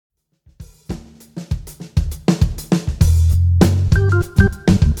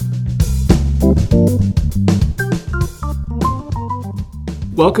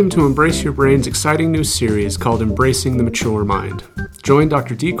Welcome to Embrace Your Brain's exciting new series called Embracing the Mature Mind. Join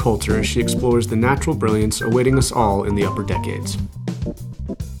Dr. Dee Coulter as she explores the natural brilliance awaiting us all in the upper decades.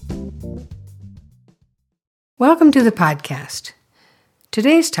 Welcome to the podcast.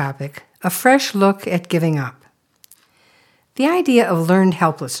 Today's topic, a fresh look at giving up. The idea of learned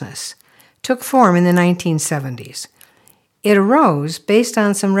helplessness took form in the 1970s. It arose based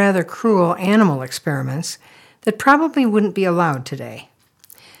on some rather cruel animal experiments that probably wouldn't be allowed today.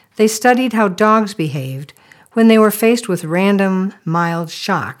 They studied how dogs behaved when they were faced with random, mild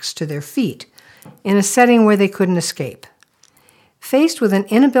shocks to their feet in a setting where they couldn't escape. Faced with an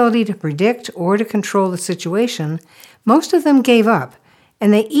inability to predict or to control the situation, most of them gave up,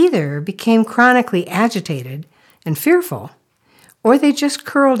 and they either became chronically agitated and fearful, or they just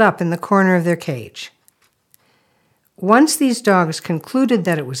curled up in the corner of their cage. Once these dogs concluded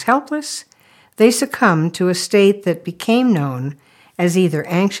that it was helpless, they succumbed to a state that became known as either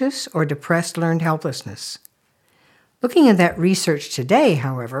anxious or depressed learned helplessness. Looking at that research today,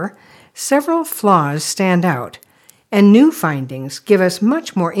 however, several flaws stand out, and new findings give us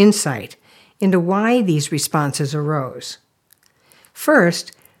much more insight into why these responses arose.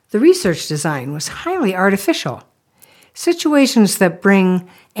 First, the research design was highly artificial. Situations that bring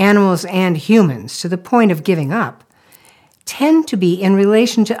animals and humans to the point of giving up tend to be in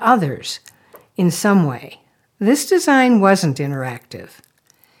relation to others in some way. This design wasn't interactive.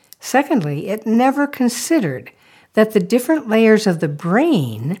 Secondly, it never considered that the different layers of the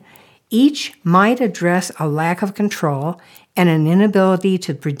brain each might address a lack of control and an inability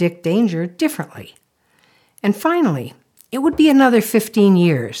to predict danger differently. And finally, it would be another 15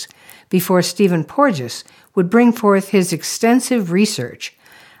 years before Stephen Porges would bring forth his extensive research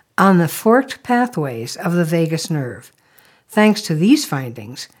on the forked pathways of the vagus nerve. Thanks to these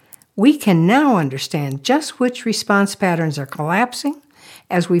findings, we can now understand just which response patterns are collapsing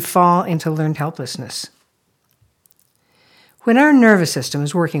as we fall into learned helplessness. When our nervous system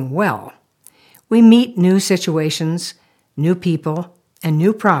is working well, we meet new situations, new people, and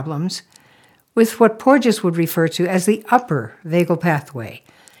new problems with what Porges would refer to as the upper vagal pathway.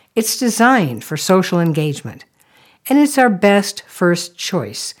 It's designed for social engagement, and it's our best first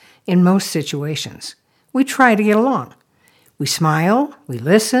choice in most situations. We try to get along. We smile, we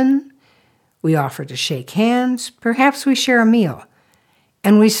listen, we offer to shake hands, perhaps we share a meal,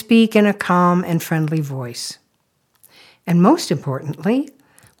 and we speak in a calm and friendly voice. And most importantly,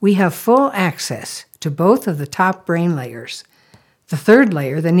 we have full access to both of the top brain layers. The third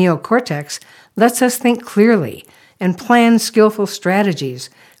layer, the neocortex, lets us think clearly and plan skillful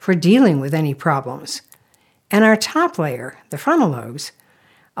strategies for dealing with any problems. And our top layer, the frontal lobes,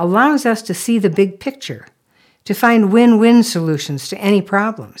 allows us to see the big picture, to find win-win solutions to any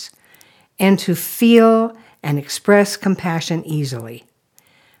problems, and to feel and express compassion easily.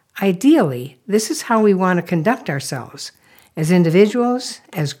 Ideally, this is how we want to conduct ourselves, as individuals,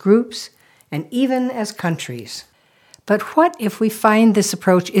 as groups, and even as countries. But what if we find this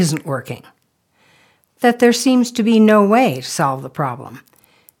approach isn't working? That there seems to be no way to solve the problem?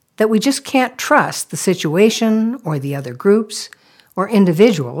 That we just can't trust the situation or the other groups or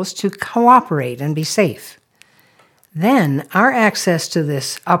individuals to cooperate and be safe? Then our access to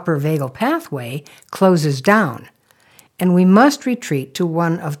this upper vagal pathway closes down, and we must retreat to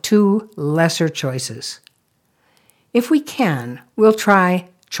one of two lesser choices. If we can, we'll try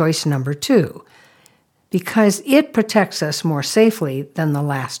choice number 2, because it protects us more safely than the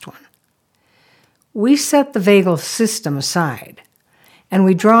last one. We set the vagal system aside, and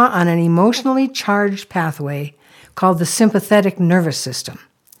we draw on an emotionally charged pathway called the sympathetic nervous system.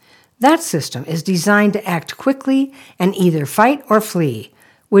 That system is designed to act quickly and either fight or flee,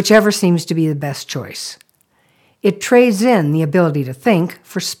 whichever seems to be the best choice. It trades in the ability to think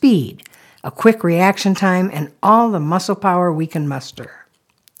for speed, a quick reaction time, and all the muscle power we can muster.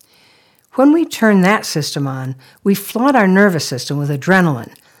 When we turn that system on, we flood our nervous system with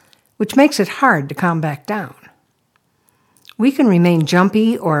adrenaline, which makes it hard to calm back down. We can remain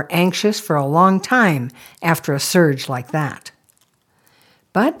jumpy or anxious for a long time after a surge like that.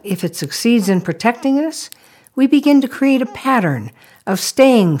 But if it succeeds in protecting us, we begin to create a pattern of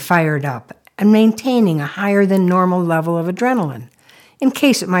staying fired up and maintaining a higher than normal level of adrenaline, in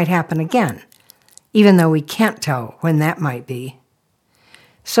case it might happen again, even though we can't tell when that might be.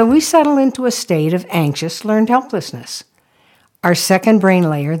 So we settle into a state of anxious learned helplessness. Our second brain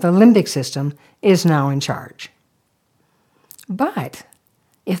layer, the limbic system, is now in charge. But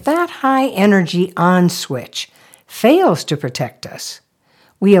if that high energy on switch fails to protect us,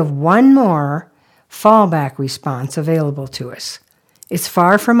 we have one more fallback response available to us. It's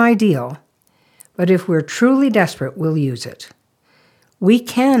far from ideal, but if we're truly desperate, we'll use it. we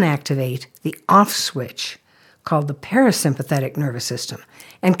can activate the off switch called the parasympathetic nervous system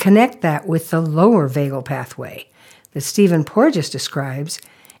and connect that with the lower vagal pathway that Stephen Porges describes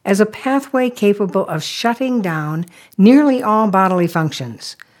as a pathway capable of shutting down nearly all bodily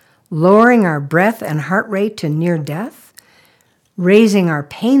functions, lowering our breath and heart rate to near death, raising our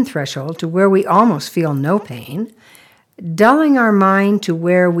pain threshold to where we almost feel no pain, dulling our mind to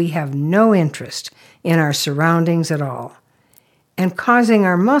where we have no interest in our surroundings at all, and causing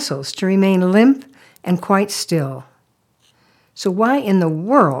our muscles to remain limp and quite still. So why in the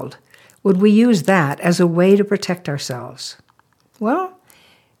world would we use that as a way to protect ourselves? Well,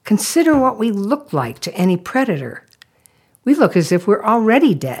 consider what we look like to any predator. We look as if we're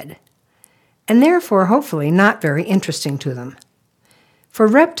already dead, and therefore hopefully not very interesting to them. For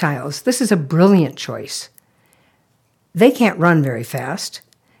reptiles, this is a brilliant choice. They can't run very fast,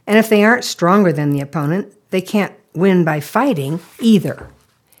 and if they aren't stronger than the opponent, they can't win by fighting either.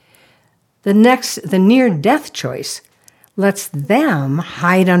 The near-death choice lets them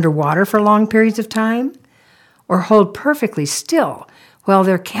hide underwater for long periods of time or hold perfectly still while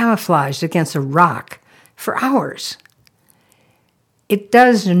they're camouflaged against a rock for hours. It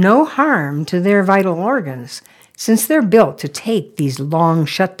does no harm to their vital organs since they're built to take these long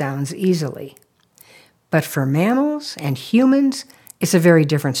shutdowns easily. But for mammals and humans, it's a very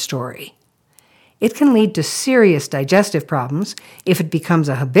different story. It can lead to serious digestive problems if it becomes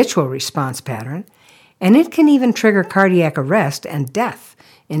a habitual response pattern, and it can even trigger cardiac arrest and death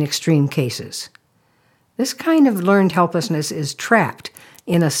in extreme cases. This kind of learned helplessness is trapped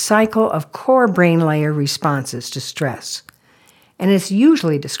in a cycle of core brain layer responses to stress, and is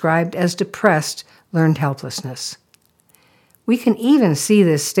usually described as depressed learned helplessness. We can even see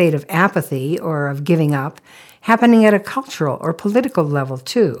this state of apathy or of giving up happening at a cultural or political level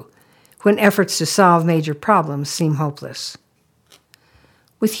too, when efforts to solve major problems seem hopeless.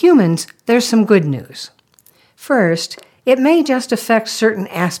 With humans, there's some good news. First, it may just affect certain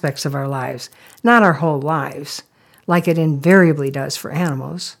aspects of our lives, not our whole lives, like it invariably does for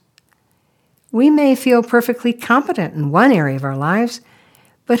animals. We may feel perfectly competent in one area of our lives,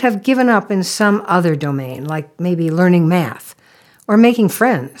 but have given up in some other domain, like maybe learning math, or making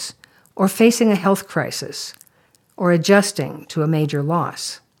friends, or facing a health crisis, or adjusting to a major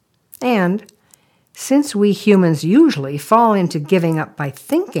loss. And since we humans usually fall into giving up by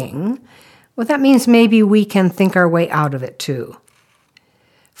thinking, well, that means maybe we can think our way out of it too.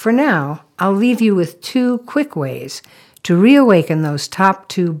 For now, I'll leave you with 2 quick ways to reawaken those top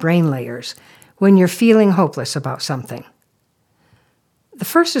 2 brain layers when you're feeling hopeless about something. The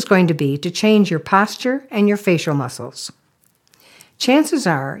first is going to be to change your posture and your facial muscles. Chances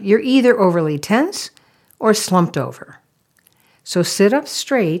are you're either overly tense or slumped over. So sit up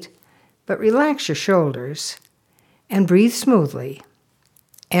straight, but relax your shoulders and breathe smoothly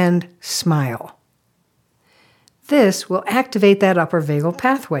and smile. This will activate that upper vagal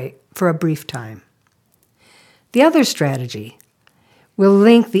pathway for a brief time. The other strategy will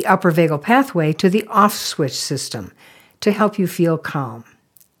link the upper vagal pathway to the off switch system to help you feel calm.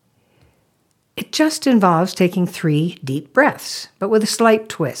 It just involves taking 3 deep breaths, but with a slight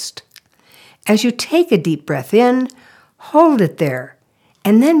twist. As you take a deep breath in, hold it there,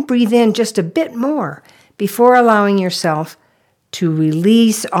 and then breathe in just a bit more before allowing yourself to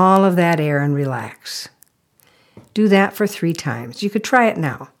release all of that air and relax. Do that for 3 times. You could try it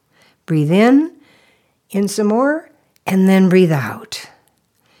now. Breathe in some more, and then breathe out.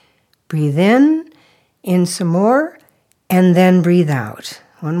 Breathe in some more, and then breathe out.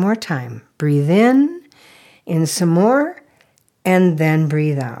 One more time. Breathe in some more, and then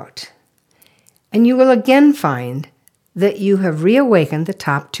breathe out. And you will again find that you have reawakened the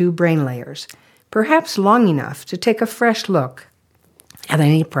top 2 brain layers, perhaps long enough to take a fresh look at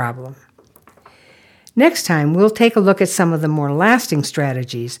any problem. Next time, we'll take a look at some of the more lasting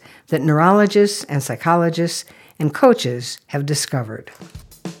strategies that neurologists and psychologists and coaches have discovered.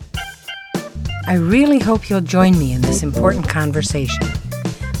 I really hope you'll join me in this important conversation.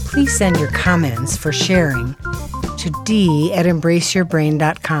 Please send your comments for sharing to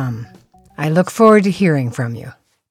d@embraceyourbrain.com. I look forward to hearing from you.